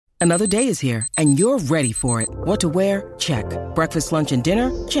Another day is here, and you're ready for it. What to wear? Check. Breakfast, lunch, and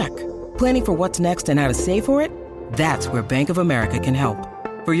dinner? Check. Planning for what's next and how to save for it? That's where Bank of America can help.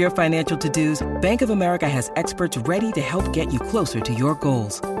 For your financial to-dos, Bank of America has experts ready to help get you closer to your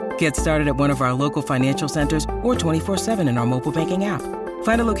goals. Get started at one of our local financial centers or 24/7 in our mobile banking app.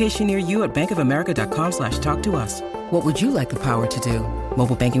 Find a location near you at bankofamerica.com/talktous. What would you like the power to do?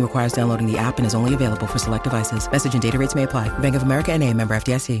 Mobile banking requires downloading the app and is only available for select devices. Message and data rates may apply. Bank of America N.A., member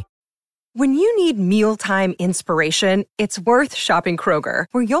FDIC. When you need mealtime inspiration, it's worth shopping Kroger,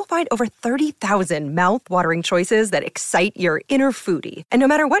 where you'll find over 30,000 mouth-watering choices that excite your inner foodie. And no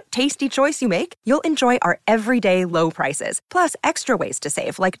matter what tasty choice you make, you'll enjoy our everyday low prices, plus extra ways to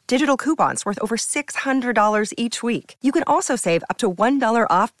save, like digital coupons worth over $600 each week. You can also save up to $1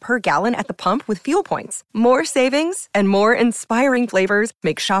 off per gallon at the pump with fuel points. More savings and more inspiring flavors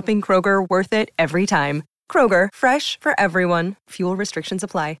make shopping Kroger worth it every time. Kroger, fresh for everyone. Fuel restrictions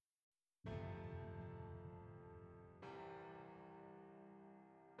apply.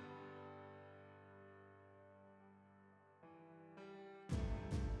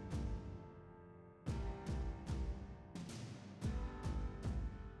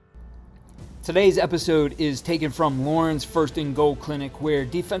 Today's episode is taken from Lauren's First and Goal Clinic, where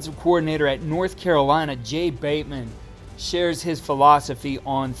defensive coordinator at North Carolina, Jay Bateman, shares his philosophy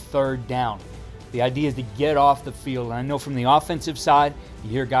on third down. The idea is to get off the field. And I know from the offensive side, you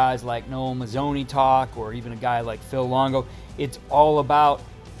hear guys like Noel Mazzoni talk, or even a guy like Phil Longo. It's all about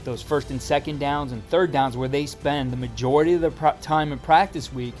those first and second downs and third downs, where they spend the majority of their time in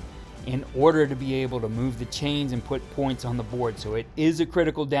practice week in order to be able to move the chains and put points on the board. So it is a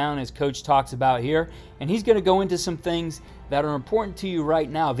critical down, as Coach talks about here, and he's going to go into some things that are important to you right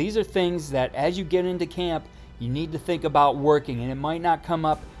now. These are things that as you get into camp, you need to think about working, and it might not come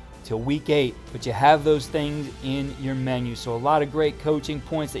up till week 8, but you have those things in your menu. So a lot of great coaching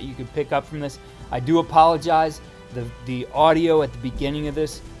points that you could pick up from this. I do apologize. The audio at the beginning of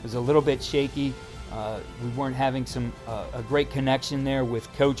this was a little bit shaky. We weren't having a great connection there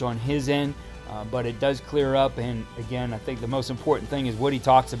with Coach on his end, but it does clear up. And again, I think the most important thing is what he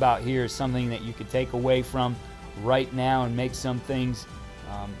talks about here is something that you could take away from right now and make some things,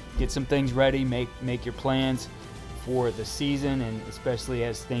 get some things ready, make your plans for the season, and especially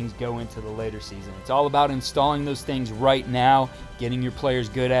as things go into the later season. It's all about installing those things right now, getting your players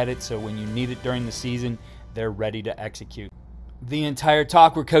good at it, so when you need it during the season, they're ready to execute. The entire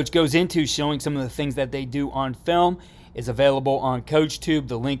talk where Coach goes into showing some of the things that they do on film is available on CoachTube.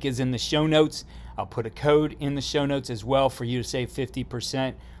 The link is in the show notes. I'll put a code in the show notes as well for you to save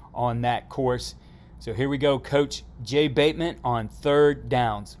 50% on that course. So here we go, Coach Jay Bateman on third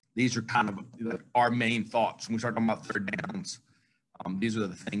downs. These are kind of our main thoughts when we start talking about third downs. These are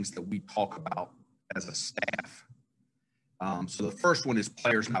the things that we talk about as a staff. So the first one is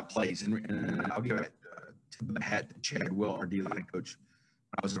players, not plays. And I'll give it the hat to Chad Will, our D-line coach.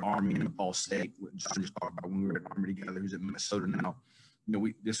 I was at Army in Ball State. John just talked about when we were at Army together. Who's at Minnesota now. You know,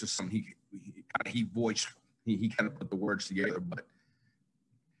 this was something he voiced. He kind of put the words together. But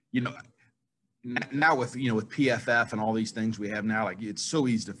you know, now with PFF and all these things we have now, like it's so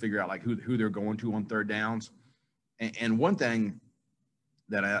easy to figure out like who they're going to on third downs. And one thing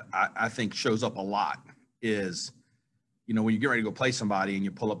that I think shows up a lot is, you know, when you get ready to go play somebody and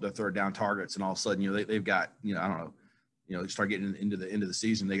you pull up their third down targets and all of a sudden, you know, they've got, you know, I don't know, you know, they start getting into the end of the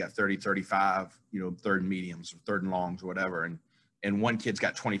season, they got 30, 35, you know, third and mediums or third and longs or whatever. And one kid's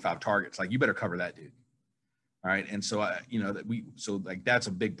got 25 targets. Like, you better cover that dude. All right. And so, you know, that's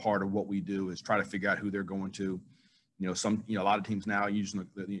a big part of what we do is try to figure out who they're going to. You know, a lot of teams now using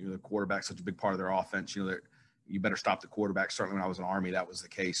the quarterback, such a big part of their offense, you know, you better stop the quarterback. Certainly when I was in Army, that was the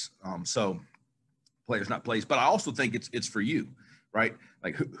case. So players, not plays, but I also think it's for you, right?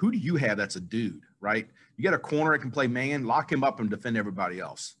 Like who do you have that's a dude, right? You got a corner that can play man, lock him up and defend everybody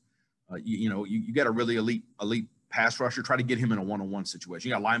else. You got a really elite pass rusher, try to get him in a one-on-one situation.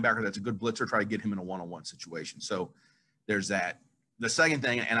 You got a linebacker that's a good blitzer, try to get him in a one-on-one situation. So there's that. The second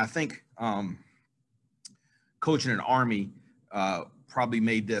thing, and I think coaching an Army probably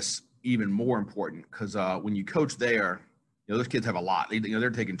made this even more important because when you coach there, you know, those kids have a lot. They're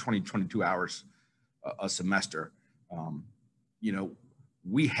taking 20, 22 hours a semester. You know,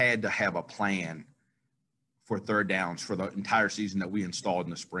 we had to have a plan for third downs for the entire season that we installed in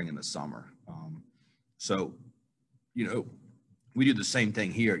the spring and the summer. So, you know, we do the same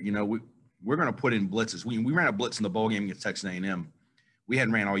thing here. You know, we're going to put in blitzes. We ran a blitz in the bowl game against Texas A&M. We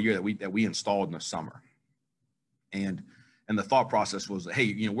hadn't ran all year that we installed in the summer. And the thought process was, hey,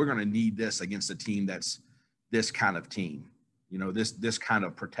 you know, we're going to need this against a team that's this kind of team. You know, this kind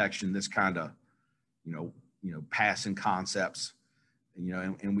of protection, this kind of, you know, passing concepts. you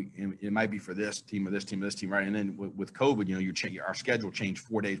know, and it might be for this team or this team or this team, right? And then with COVID, you know, our schedule changed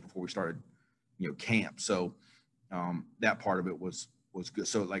 4 days before we started, you know, camp. So that part of it was good.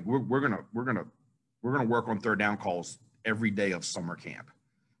 So like we're gonna work on third down calls every day of summer camp,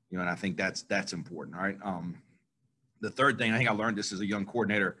 you know, and I think that's important. All right. The third thing I think I learned this as a young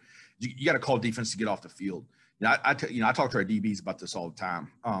coordinator, you got to call defense to get off the field. You know, I talk to our DBs about this all the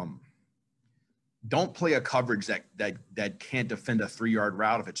time. Don't play a coverage that can't defend a 3-yard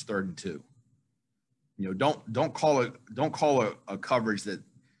route if it's 3rd and 2. You know, don't call a coverage that,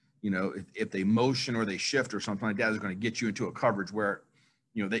 you know, if they motion or they shift or something like that is going to get you into a coverage where,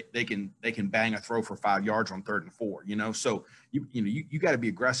 you know, they can bang a throw for 5 yards on 3rd and 4. You know, so you got to be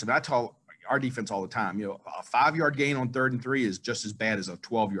aggressive. And I tell our defense all the time, you know, a 5-yard gain on 3rd and 3 is just as bad as a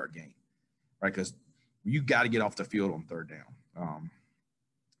 12-yard gain, right? Because you got to get off the field on 3rd down.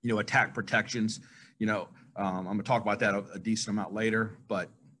 You know, attack protections, you know, I'm going to talk about that a decent amount later, but,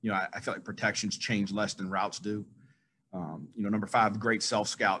 you know, I feel like protections change less than routes do. You know, number 5, great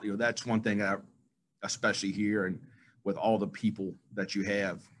self-scout. You know, that's one thing especially here and with all the people that you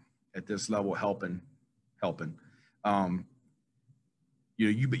have at this level helping. You know,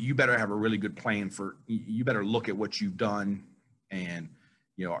 you better have a really good plan you better look at what you've done and,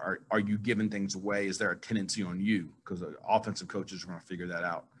 you know, are you giving things away? Is there a tendency on you? Because the offensive coaches are going to figure that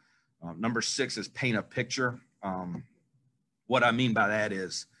out. Number 6 is paint a picture. What I mean by that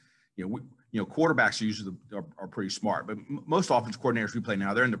is, you know, quarterbacks usually are pretty smart, but most offensive coordinators we play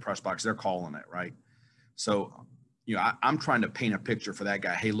now, they're in the press box, they're calling it, right? So, you know, I'm trying to paint a picture for that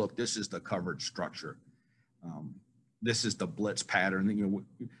guy. Hey, look, this is the coverage structure. This is the blitz pattern.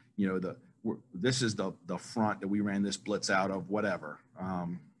 This is the front that we ran this blitz out of, whatever.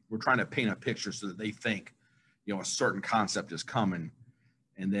 We're trying to paint a picture so that they think, you know, a certain concept is coming,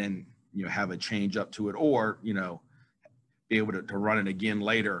 and then, you know, have a change up to it, or, you know, be able to run it again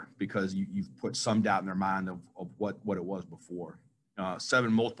later because you've put some doubt in their mind of what it was before.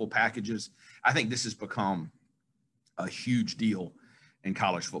 7 multiple packages. I think this has become a huge deal in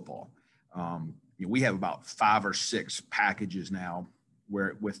college football. You know, we have about 5 or 6 packages now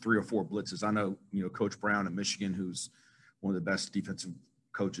where with 3 or 4 blitzes. I know, you know, Coach Brown at Michigan, who's one of the best defensive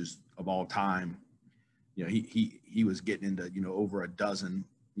coaches of all time, you know, he was getting into, you know, over a dozen,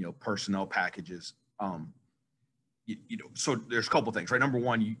 you know, personnel packages. You know, so there's a couple things, right? Number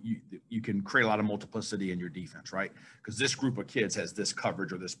one, you can create a lot of multiplicity in your defense, right? Because this group of kids has this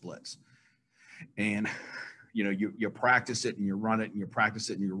coverage or this blitz, and, you know, you practice it and you run it and you practice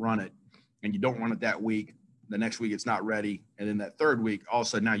it and you run it, and you don't run it that week. The next week it's not ready, and then that third week, all of a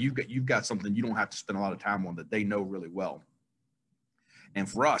sudden now you've got something you don't have to spend a lot of time on that they know really well. And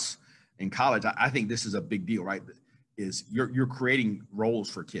for us in college, I think this is a big deal, right? Is you're creating roles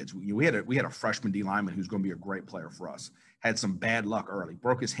for kids. We had a freshman D lineman who's going to be a great player for us. Had some bad luck early,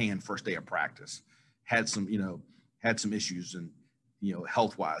 broke his hand first day of practice, had some issues and, you know,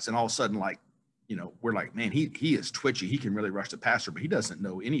 health wise, and all of a sudden, like, you know, we're like, man, he is twitchy. He can really rush the passer, but he doesn't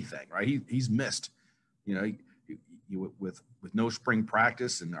know anything, right? He's missed, you know, with no spring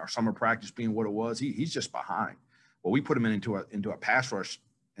practice and our summer practice being what it was, he's just behind. Well, we put him into a pass rush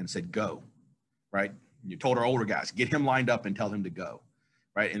and said, go, right? You told our older guys, get him lined up and tell him to go,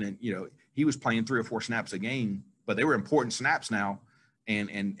 right? And then, you know, he was playing 3 or 4 snaps a game, but they were important snaps now,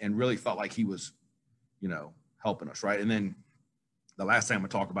 and really felt like he was, you know, helping us, right? And then the last thing I'm going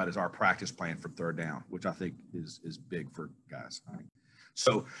to talk about is our practice plan for third down, which I think is big for guys.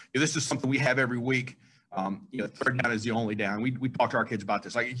 So this is something we have every week. You know, third down is the only down. We talk to our kids about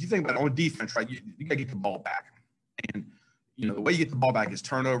this. Like, if you think about it on defense, right, you got to get the ball back. And, you know, the way you get the ball back is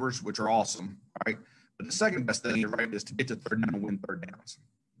turnovers, which are awesome, right? But the second best thing, right, is to get to third down and win third downs.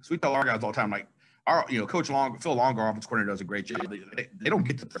 So we tell our guys all the time, like, Coach Phil Long, our offensive coordinator, does a great job. They don't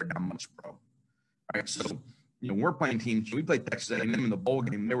get to third down much, bro. All right, so, you know, we're playing teams. We played Texas A&M in the bowl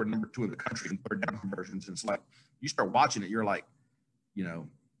game. They were number 2 in the country in third down conversions. And it's like, you start watching it, you're like, you know,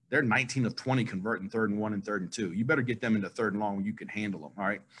 they're 19 of 20 converting 3rd and 1 and 3rd and 2. You better get them into 3rd and long when you can handle them. All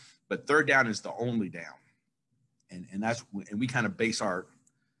right, but third down is the only down, and we kind of base our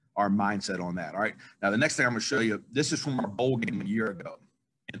mindset on that. All right, now the next thing I'm going to show you, this is from our bowl game a year ago,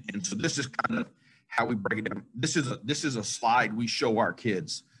 and so this is kind of how we break it down. This is a slide we show our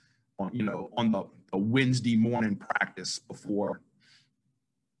kids on the Wednesday morning practice before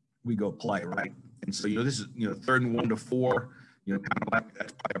we go play, right? And so, you know, this is, you know, 3rd and 1 to 4, you know, kind of like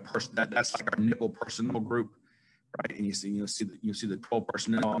that's probably a person that's like our nickel personnel group, right? And you see the 12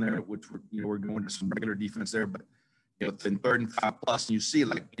 personnel on there, which we're going to some regular defense there, but, you know, then 3rd and 5 plus, and you see,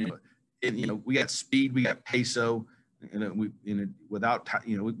 like, you know, we got speed, we got peso, and we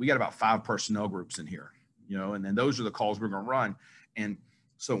got about 5 personnel groups in here, and then those are the calls we're going to run. And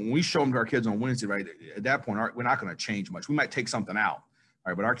so when we show them to our kids on Wednesday, right, at that point, we're not going to change much. We might take something out,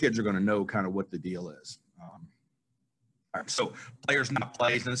 right, but our kids are going to know kind of what the deal is. All right, so players, not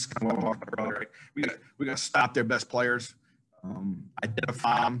plays, and this is kind of what I'm talking about, right? We got to stop their best players,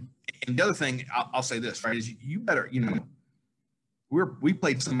 identify them. And the other thing, I'll say this, right, is you better, we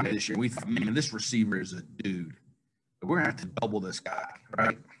played somebody this year. We thought, man, this receiver is a dude. But we're going to have to double this guy,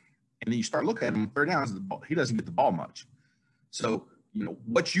 right? And then you start looking at him, third downs, he doesn't get the ball much. So,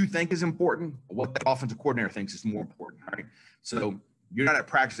 what you think is important, what the offensive coordinator thinks is more important, right? So you're not at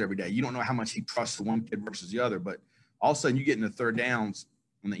practice every day. You don't know how much he trusts the one kid versus the other, but all of a sudden you get into third downs,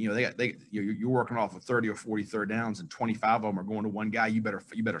 and you're working off of 30 or 40 third downs, and 25 of them are going to one guy. You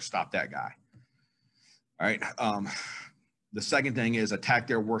better stop that guy. All right. The second thing is attack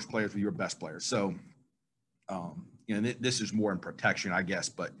their worst players with your best players. So, this is more in protection, I guess.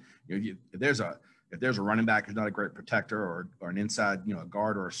 But if there's a running back who's not a great protector, or an inside, a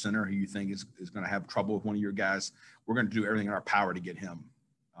guard or a center who you think is going to have trouble with one of your guys, we're going to do everything in our power to get him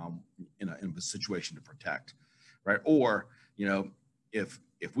in a situation to protect. Right. Or, if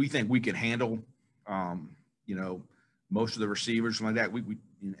we think we can handle, most of the receivers, something like that, we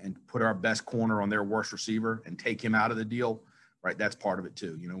and put our best corner on their worst receiver and take him out of the deal. Right. That's part of it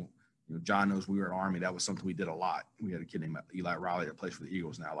too. John knows we were in Army. That was something we did a lot. We had a kid named Eli Riley that plays for the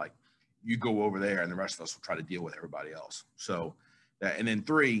Eagles now. Like, you go over there and the rest of us will try to deal with everybody else. So and then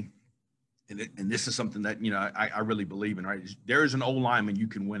three, and this is something that, I really believe in, right? There is an old lineman you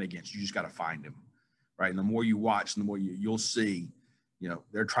can win against. You just got to find him. Right. And the more you watch, the more you'll see,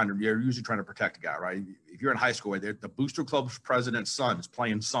 they're usually trying to protect a guy, right? If you're in high school, the Booster Club's president's son is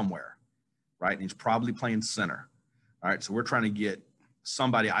playing somewhere, right? And he's probably playing center. All right. So we're trying to get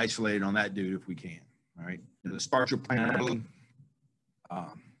somebody isolated on that dude if we can. All right. Start your plan early.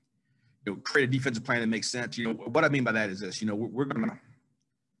 Create a defensive plan that makes sense. What I mean by that is this, we're going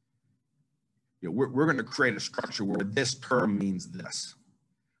to create a structure where this term means this,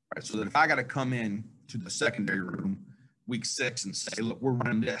 right? So that if I got to come in to the secondary room week 6 and say, look, we're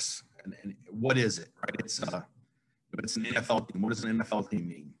running this, and what is it, right? It's an NFL team. What does an NFL team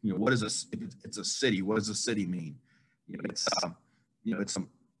mean? What is it's a city. What does a city mean? It's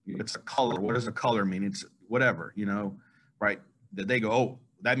a color. What does a color mean? It's whatever, right? That they go, oh,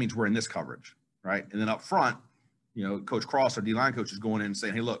 that means we're in this coverage, right? And then up front, Coach Cross, our D-line coach, is going in and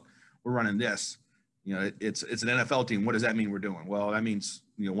saying, hey, look, we're running this. It's an NFL team. What does that mean we're doing? Well, that means,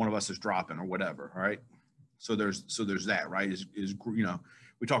 one of us is dropping or whatever, right? So there's that, right?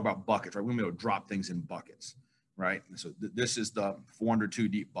 We talk about buckets, right? We're going to be able to drop things in buckets, right? So this is the 402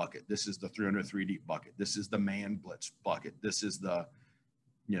 deep bucket. This is the 303 deep bucket. This is the man blitz bucket. This is the,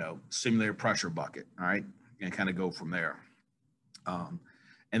 simulated pressure bucket, all right? And kind of go from there.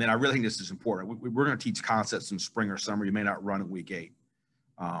 And then I really think this is important. We're going to teach concepts in spring or summer. You may not run at week 8.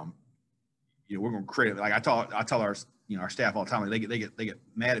 We're going to create it. Like I tell our our staff all the time. Like they get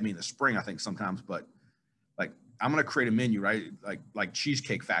mad at me in the spring, I think sometimes, but like I'm going to create a menu, right? Like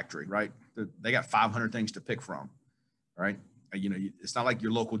Cheesecake Factory, right? They got 500 things to pick from, right? It's not like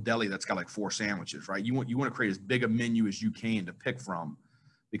your local deli that's got like 4 sandwiches, right? You want to create as big a menu as you can to pick from,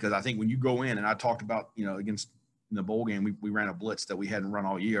 because I think when you go in, and I talked about against in the bowl game, we ran a blitz that we hadn't run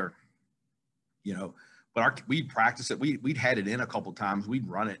all year, but we'd practice it. We'd had it in a couple times. We'd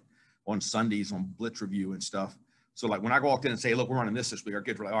run it on Sundays on blitz review and stuff. So like when I walked in and say, look, we're running this week, our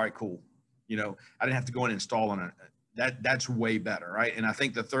kids were like, all right, cool. I didn't have to go in and install on it. That's way better. Right. And I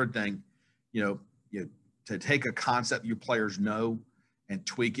think the third thing, to take a concept your players know and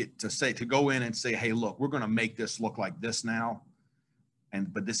tweak it to go in and say, hey, look, we're going to make this look like this now.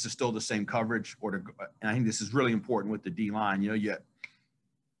 But this is still the same coverage, and I think this is really important with the D-line. You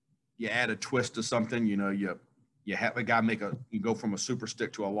add a twist to something, you have a guy you go from a super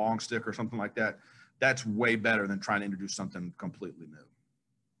stick to a long stick or something like that. That's way better than trying to introduce something completely new.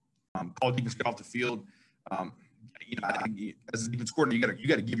 Call defense, get off the field. As a defense coordinator, you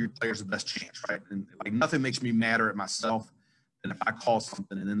got to give your players the best chance, right? And like nothing makes me madder at myself than if I call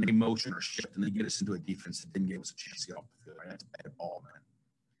something and then they motion or shift and they get us into a defense that didn't give us a chance to get off the field. Right? That's a bad ball, man.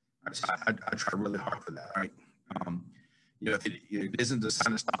 Right, so I try really hard for that, right? If it isn't the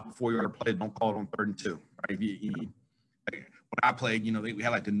sign to stop before you're going to play, don't call it on 3rd and 2, right? When I played, we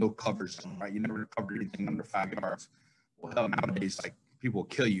had like the no coverage zone, right? You never covered anything under 5 yards. Well, hell, nowadays, like people will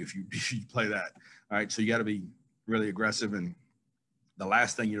kill you if you play that, all right? So you got to be really aggressive. And the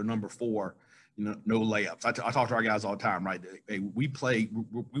last thing, number 4, no layups. I talk to our guys all the time, right? Hey, we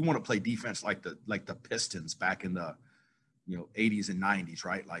want to play defense like the Pistons back in the 80s and 90s,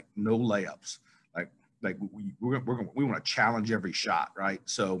 right? Like no layups. We want to challenge every shot, right?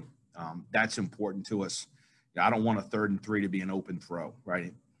 So that's important to us. I don't want a 3rd and 3 to be an open throw,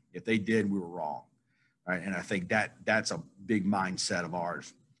 right? If they did, we were wrong, right? And I think that's a big mindset of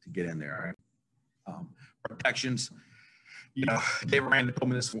ours to get in there, right? Protections, Dave Aranda told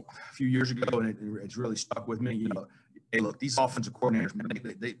me this a few years ago, and it's really stuck with me. Hey, look, these offensive coordinators,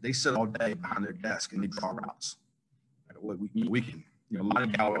 man, they sit all day behind their desk and they draw routes. We can,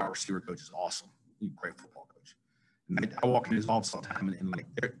 Lonnie Galloway, our receiver coach, is awesome. He's a great football coach. And I walk in his office all the time, and like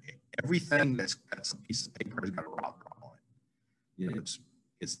everything that's a piece of paper has got a route drawn on it.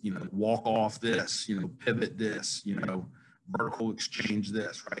 It's walk off this, pivot this, vertical exchange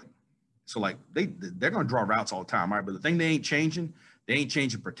this, right? So like they're going to draw routes all the time, right? But the thing they ain't changing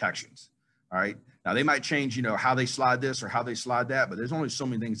protections, all right? Now they might change, how they slide this or how they slide that, but there's only so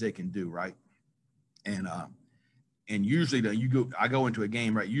many things they can do, right? And usually I go into a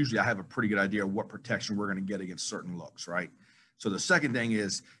game, right? Usually I have a pretty good idea of what protection we're going to get against certain looks, right? So the second thing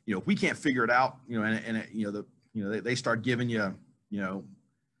is, if we can't figure it out, they start giving you,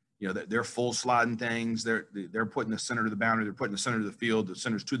 they're full sliding things. They're putting the center to the boundary. They're putting the center to the field. The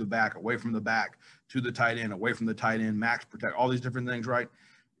center's to the back, away from the back, to the tight end, away from the tight end, max protect, all these different things, right?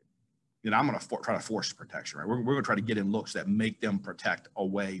 I'm going to try to force protection, right? We're going to try to get in looks that make them protect a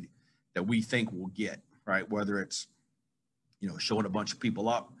way that we think we'll get, right? Whether it's, showing a bunch of people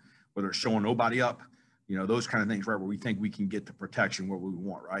up, whether it's showing nobody up, those kind of things, right? Where we think we can get the protection where we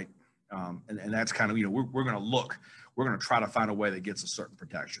want, right? And that's kind of, we're going to look, we're going to try to find a way that gets a certain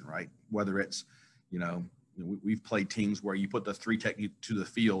protection, right? Whether it's, we've played teams where you put the 3 technique to the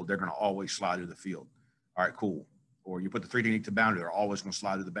field, they're going to always slide to the field. All right, cool. Or you put the 3 technique to boundary, they're always going to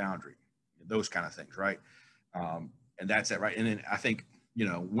slide to the boundary. Those kind of things, right? And that's it, right? And then I think,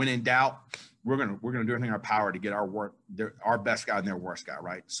 when in doubt, we're gonna do everything in our power to get our best guy and their worst guy,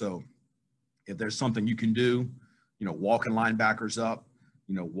 right? So if there's something you can do, walking linebackers up,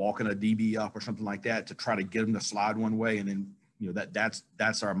 walking a DB up or something like that to try to get them to slide one way, and then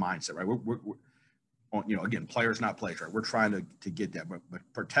that's our mindset, right? We're again, players not plays, right? We're trying to get that, but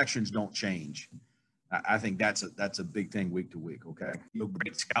protections don't change. I think that's a big thing week to week. Okay,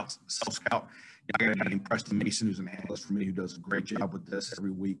 great scouts, self-scout. I got Preston Mason, who's an analyst for me, who does a great job with this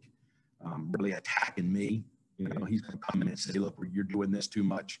every week, really attacking me. He's going to come in and say, "Look, you're doing this too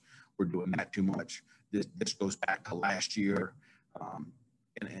much. We're doing that too much. This goes back to last year."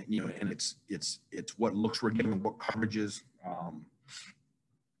 And it's what looks we're giving, what coverages,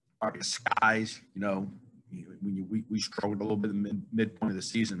 our disguise. We struggled a little bit in the midpoint of the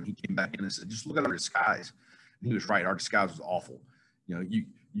season. He came back in and said, "Just look at our disguise." And he was right. Our disguise was awful. You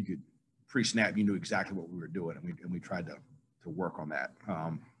could pre-snap, you knew exactly what we were doing, and we tried to work on that.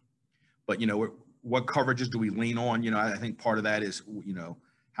 But what coverages do we lean on? I think part of that is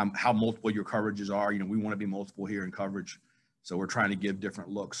how multiple your coverages are. We want to be multiple here in coverage, so we're trying to give different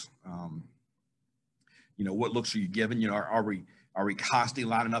looks. What looks are you giving? Are we constantly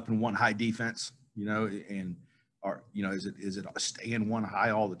lining up in one high defense? And is it staying one high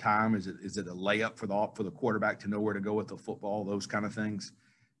all the time? Is it a layup for the quarterback to know where to go with the football? Those kind of things.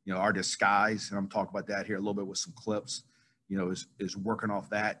 Our disguise, and I'm talking about that here a little bit with some clips. Is working off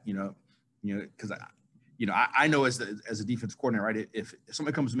that. Because I know as a defensive coordinator, right? If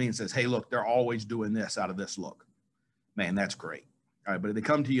somebody comes to me and says, "Hey, look, they're always doing this out of this look," man, that's great. All right, but if they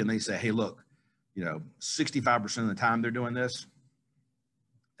come to you and they say, "Hey, look, 65% of the time they're doing this,"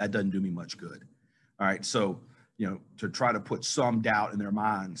 that doesn't do me much good. All right, so to try to put some doubt in their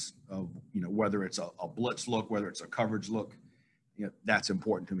minds of whether it's a blitz look, whether it's a coverage look, that's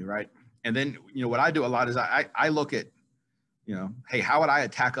important to me, right? And then what I do a lot is I look at hey, how would I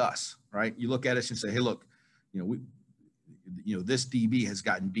attack us, right? You look at us and say, hey, look, this DB has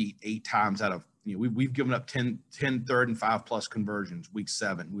gotten beat 8 times out of we've given up 10 third and 5+ conversions week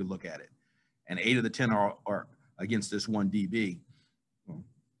 7. We look at it, and 8 of the 10 are against this one DB. Well,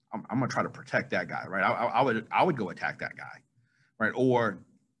 I'm going to try to protect that guy, right? I would go attack that guy, right? Or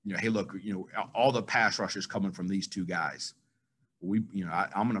hey, look, all the pass rushes coming from these 2 guys. I'm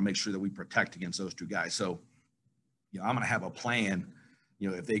going to make sure that we protect against those 2 guys. So I'm going to have a plan.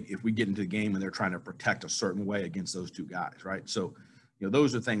 If we get into the game and they're trying to protect a certain way against those 2 guys, right? So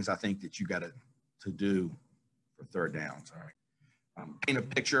those are things I think that you got to do for third downs. All right. Paint a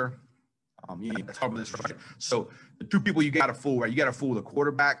picture. Let's talk about this, right? So the 2 people you got to fool, right? You got to fool the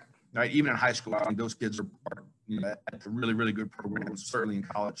quarterback, right? Even in high school, I think those kids are at the really, really good programs. Certainly in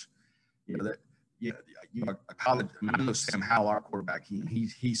college, a college. I know Sam Howell, our quarterback.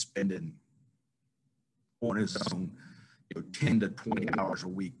 He's spending on his own, 10 to 20 hours a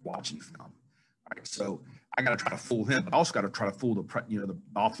week watching film. All right, so I got to try to fool him, but I also got to try to fool the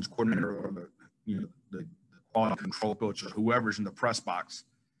offense coordinator or the quality control coach or whoever's in the press box.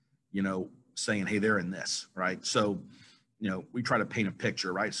 saying, hey, they're in this, right? So, we try to paint a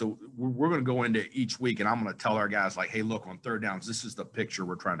picture, right? So we're going to go into each week, and I'm going to tell our guys, like, hey, look, on third downs, this is the picture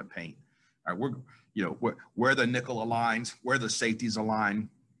we're trying to paint. All right, where the nickel aligns, where the safeties align,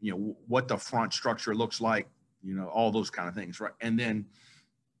 what the front structure looks like, all those kind of things, right? And then,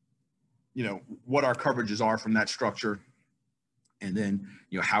 what our coverages are from that structure, and then,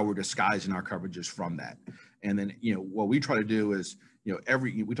 how we're disguising our coverages from that. And then, what we try to do is,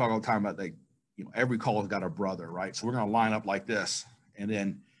 we talk all the time about every call has got a brother, right? So we're going to line up like this, and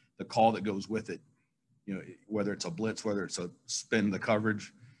then the call that goes with it, whether it's a blitz, whether it's a spin the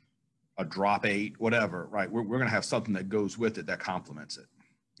coverage, a drop 8, whatever, right? We're going to have something that goes with it that complements it.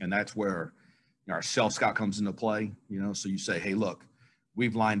 And that's where our self-scout comes into play, so you say, hey, look,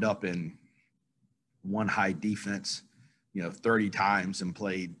 we've lined up in one high defense, 30 times and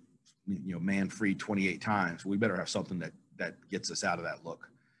played, man-free 28 times. We better have something that gets us out of that look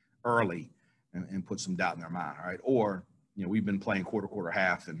early and put some doubt in their mind, all right? Or, we've been playing quarter,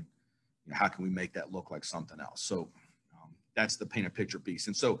 half, and how can we make that look like something else? So that's the paint a picture piece.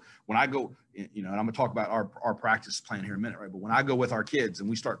 And so when I go, and I'm going to talk about our practice plan here in a minute, right? But when I go with our kids and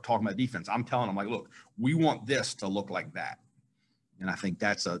we start talking about defense, I'm telling them, like, look, we want this to look like that. And I think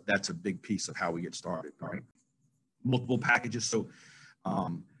that's a big piece of how we get started, right? Multiple packages. So,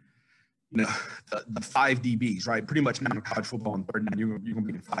 the 5 DBs, right? Pretty much now in college football and third down, you're going to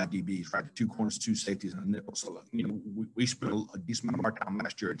be in 5 DBs, right? 2 corners, 2 safeties, and a nickel. So, we spent a decent amount of our time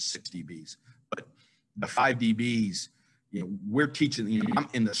last year at 6 DBs. But the 5 DBs, we're teaching, I'm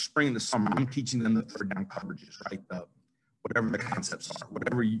in the spring and the summer, I'm teaching them the third down coverages, right? Whatever the concepts are,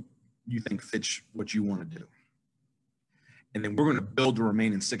 whatever you think fits what you want to do. And then we're going to build the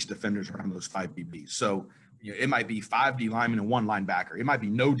remaining 6 defenders around those 5 DBs. So, it might be 5 D linemen and 1 linebacker. It might be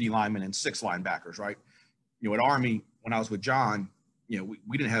no D linemen and 6 linebackers, right? At Army, when I was with John,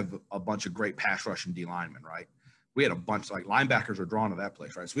 we didn't have a bunch of great pass rushing D linemen, right? We had a bunch, like linebackers are drawn to that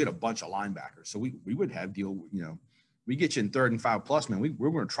place, right? So we had a bunch of linebackers. So we would have we get you in 3rd and 5+, man.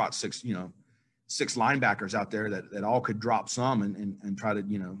 We're going to trot 6 linebackers out there that all could drop some and try to,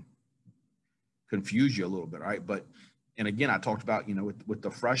 confuse you a little bit, right? But, and again, I talked about, with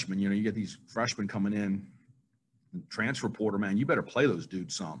the freshmen, you get these freshmen coming in, transfer portal, man, you better play those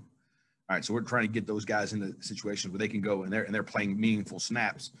dudes some. All right, so we're trying to get those guys into situations where they can go and they're playing meaningful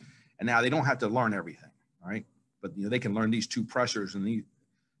snaps. And now they don't have to learn everything, right? But, they can learn these 2 pressures and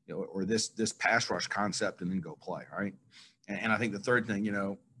or this pass rush concept and then go play, right? And I think the third thing,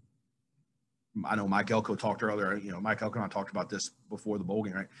 I know Mike Elko talked earlier, Mike Elko and I talked about this before the bowl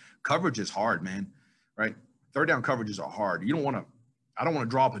game, right? Coverage is hard, man, right? Third down coverages are hard. I don't want to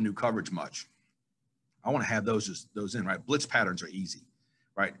draw up a new coverage much. I want to have those in, right? Blitz patterns are easy,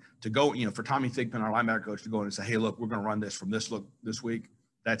 right? To go, for Tommy Thigpen, our linebacker coach, to go in and say, hey, look, we're going to run this from this look this week.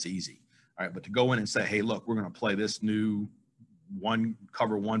 That's easy, all right? But to go in and say, hey, look, we're going to play this new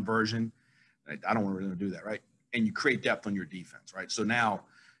cover 1 version. I don't want to really do that, right? And you create depth on your defense, right? So now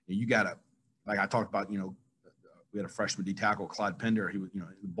you got to, like I talked about, we had a freshman D tackle, Clyde Pender. He was, in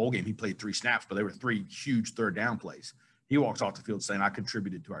the bowl game, he played 3 snaps, but they were 3 huge third down plays. He walks off the field saying, I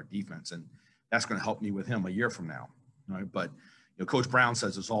contributed to our defense. And that's going to help me with him a year from now, right? But, Coach Brown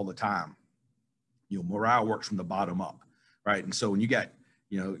says this all the time. Morale works from the bottom up, right? And so when you get,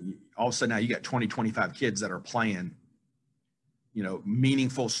 all of a sudden now you got 20, 25 kids that are playing,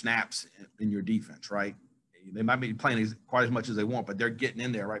 meaningful snaps in your defense, right? They might be playing quite as much as they want, but they're getting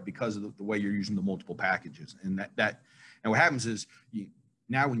in there, right, because of the way you're using the multiple packages. And and what happens is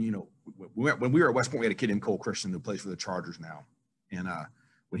now when we were at West Point, we had a kid named Cole Christian who plays for the Chargers now. And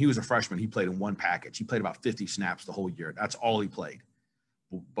when he was a freshman, he played in 1 package. He played about 50 snaps the whole year. That's all he played.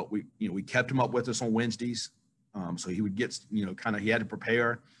 But we kept him up with us on Wednesdays. So he would get, he had to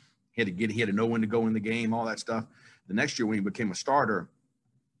prepare. He had to know when to go in the game, all that stuff. The next year when he became a starter,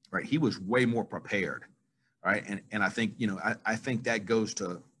 right, he was way more prepared, right? And I think, I think that goes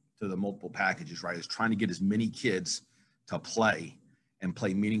to the multiple packages, right, is trying to get as many kids to play and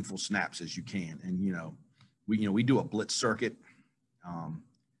play meaningful snaps as you can. And, we do a blitz circuit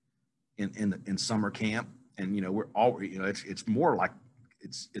in summer camp, and, we're all, it's more like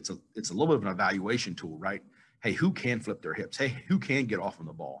it's a little bit of an evaluation tool, right? Hey, who can flip their hips? Hey, who can get off on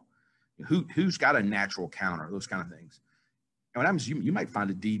the ball? Who's got a natural counter, those kind of things. And what happens, you might find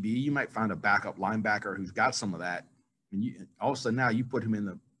a DB, you might find a backup linebacker who's got some of that. And all of a sudden now you put him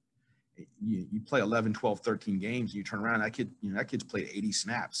in you play 11, 12, 13 games, and you turn around, that kid's played 80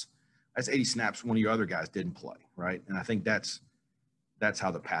 snaps. That's 80 snaps one of your other guys didn't play, right? And I think that's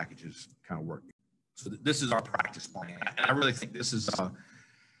how the packages kind of work. So this is our practice plan. And I really think this is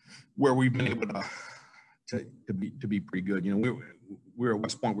where we've been able to be pretty good. We're at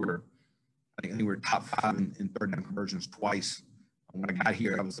West Point, I think we were top 5 in third down conversions twice. When I got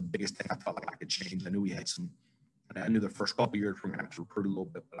here, that was the biggest thing I felt like I could change. I knew we had some. I knew the first couple of years we're going to have to recruit a little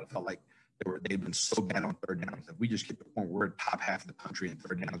bit, but I felt like they've been so bad on third downs. If we just get to the point where we're top half of the country in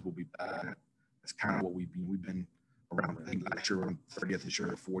third downs, we'll be bad. That's kind of what we've been around. I think last year we're on 30th, this year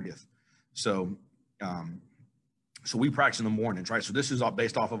we're 40th. So, so we practice in the mornings, right? So this is all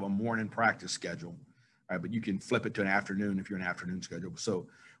based off of a morning practice schedule, right? But you can flip it to an afternoon if you're an afternoon schedule. So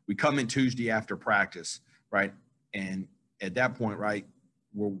we come in Tuesday after practice, right? And at that point, right,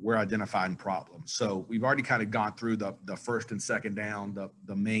 we're identifying problems. So we've already kind of gone through the first and second down,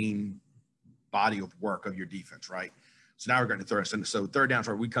 the main body of work of your defense, right? So now we're going to third. So third down,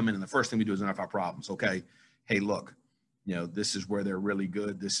 right, we come in and the first thing we do is identify problems. Okay, hey, look, this is where they're really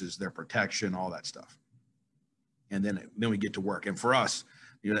good. This is their protection, all that stuff. And then we get to work. And for us,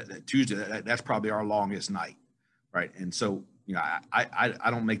 that Tuesday, that's probably our longest night, right? And so, I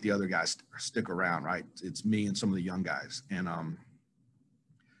don't make the other guys stick around, right? It's me and some of the young guys. And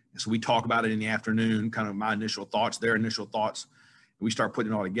so we talk about it in the afternoon, kind of my initial thoughts, their initial thoughts. And we start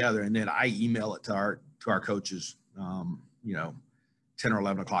putting it all together. And then I email it to our coaches, 10 or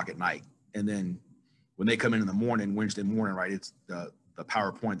 11 o'clock at night. And then when they come in the morning, Wednesday morning, right, it's the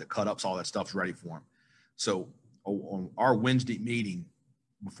PowerPoint, the cut-ups, all that stuff's ready for them. So on our Wednesday meeting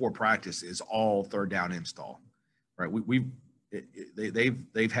before practice is all third down install, right?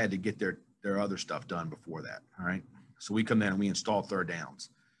 They've had to get their other stuff done before that, all right? So we come in and we install third downs.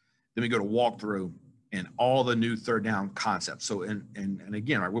 Then we go to walkthrough and all the new third down concepts. So, and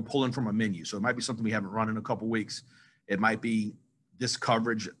again, right, we're pulling from a menu. So it might be something we haven't run in a couple of weeks. It might be this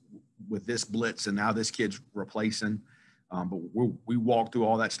coverage with this blitz and now this kid's replacing. But we walk through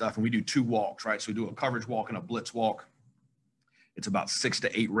all that stuff and we do 2 walks, right? So we do a coverage walk and a blitz walk. It's about 6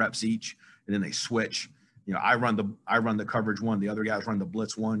 to 8 reps each, and then they switch. I run the coverage one, the other guys run the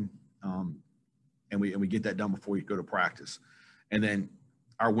blitz one, and we get that done before you go to practice. And then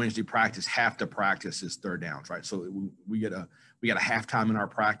our Wednesday practice, half the practice is third downs, right? So we got a halftime in our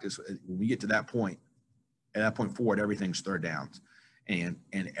practice. When we get to that point, at that point forward, everything's third downs. And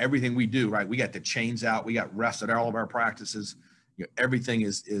everything we do, right, we got the chains out, we got refs at all of our practices. Everything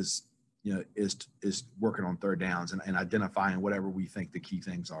is working on third downs and identifying whatever we think the key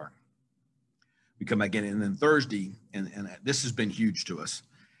things are. We come back in, and then Thursday, and this has been huge to us,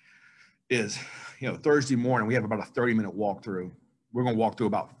 is Thursday morning we have about a 30-minute walkthrough. We're going to walk through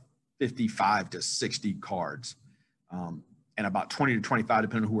about 55 to 60 cards, and about 20 to 25,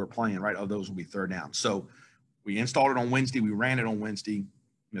 depending on who we're playing, right, of those will be third down. So we installed it on Wednesday. We ran it on Wednesday.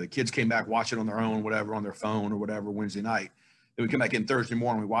 The kids came back, watch it on their own, whatever, on their phone or whatever, Wednesday night. Then we come back in Thursday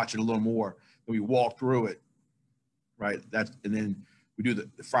morning. We watch it a little more. Then we walk through it, right? And then we do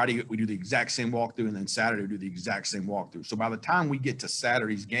the Friday. We do the exact same walkthrough, and then Saturday we do the exact same walkthrough. So by the time we get to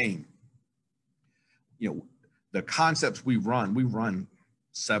Saturday's game, the concepts we run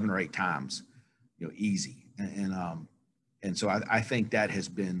 7 or 8 times, easy. And so I think that has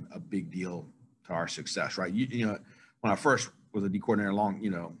been a big deal to our success, right? When I first was a D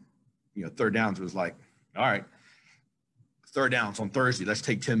coordinator third downs was like, all right, third downs on Thursday, let's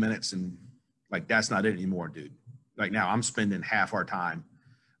take 10 minutes. And like, that's not it anymore, dude. Like now I'm spending half our time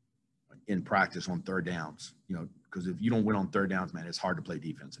in practice on third downs, because if you don't win on third downs, man, it's hard to play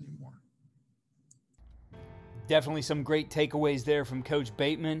defense anymore. Definitely some great takeaways there from Coach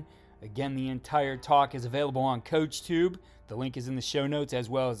Bateman. Again, the entire talk is available on CoachTube. The link is in the show notes, as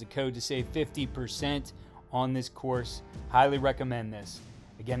well as the code to save 50% on this course. Highly recommend this.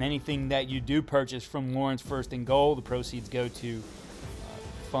 Again, anything that you do purchase from Lawrence First and Goal, the proceeds go to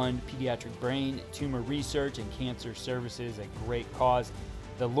fund pediatric brain tumor research and cancer services, a great cause.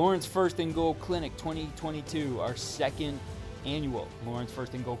 The Lawrence First and Goal Clinic 2022, our second annual Lawrence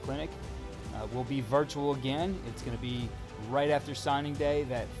First and Goal Clinic, will be virtual again. It's going to be right after signing day,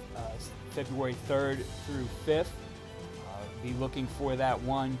 that February 3rd through 5th. Be looking for that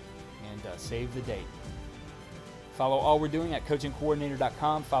one and save the date. Follow all we're doing at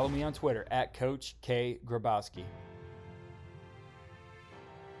coachingcoordinator.com. Follow me on Twitter at Coach K. Grabowski.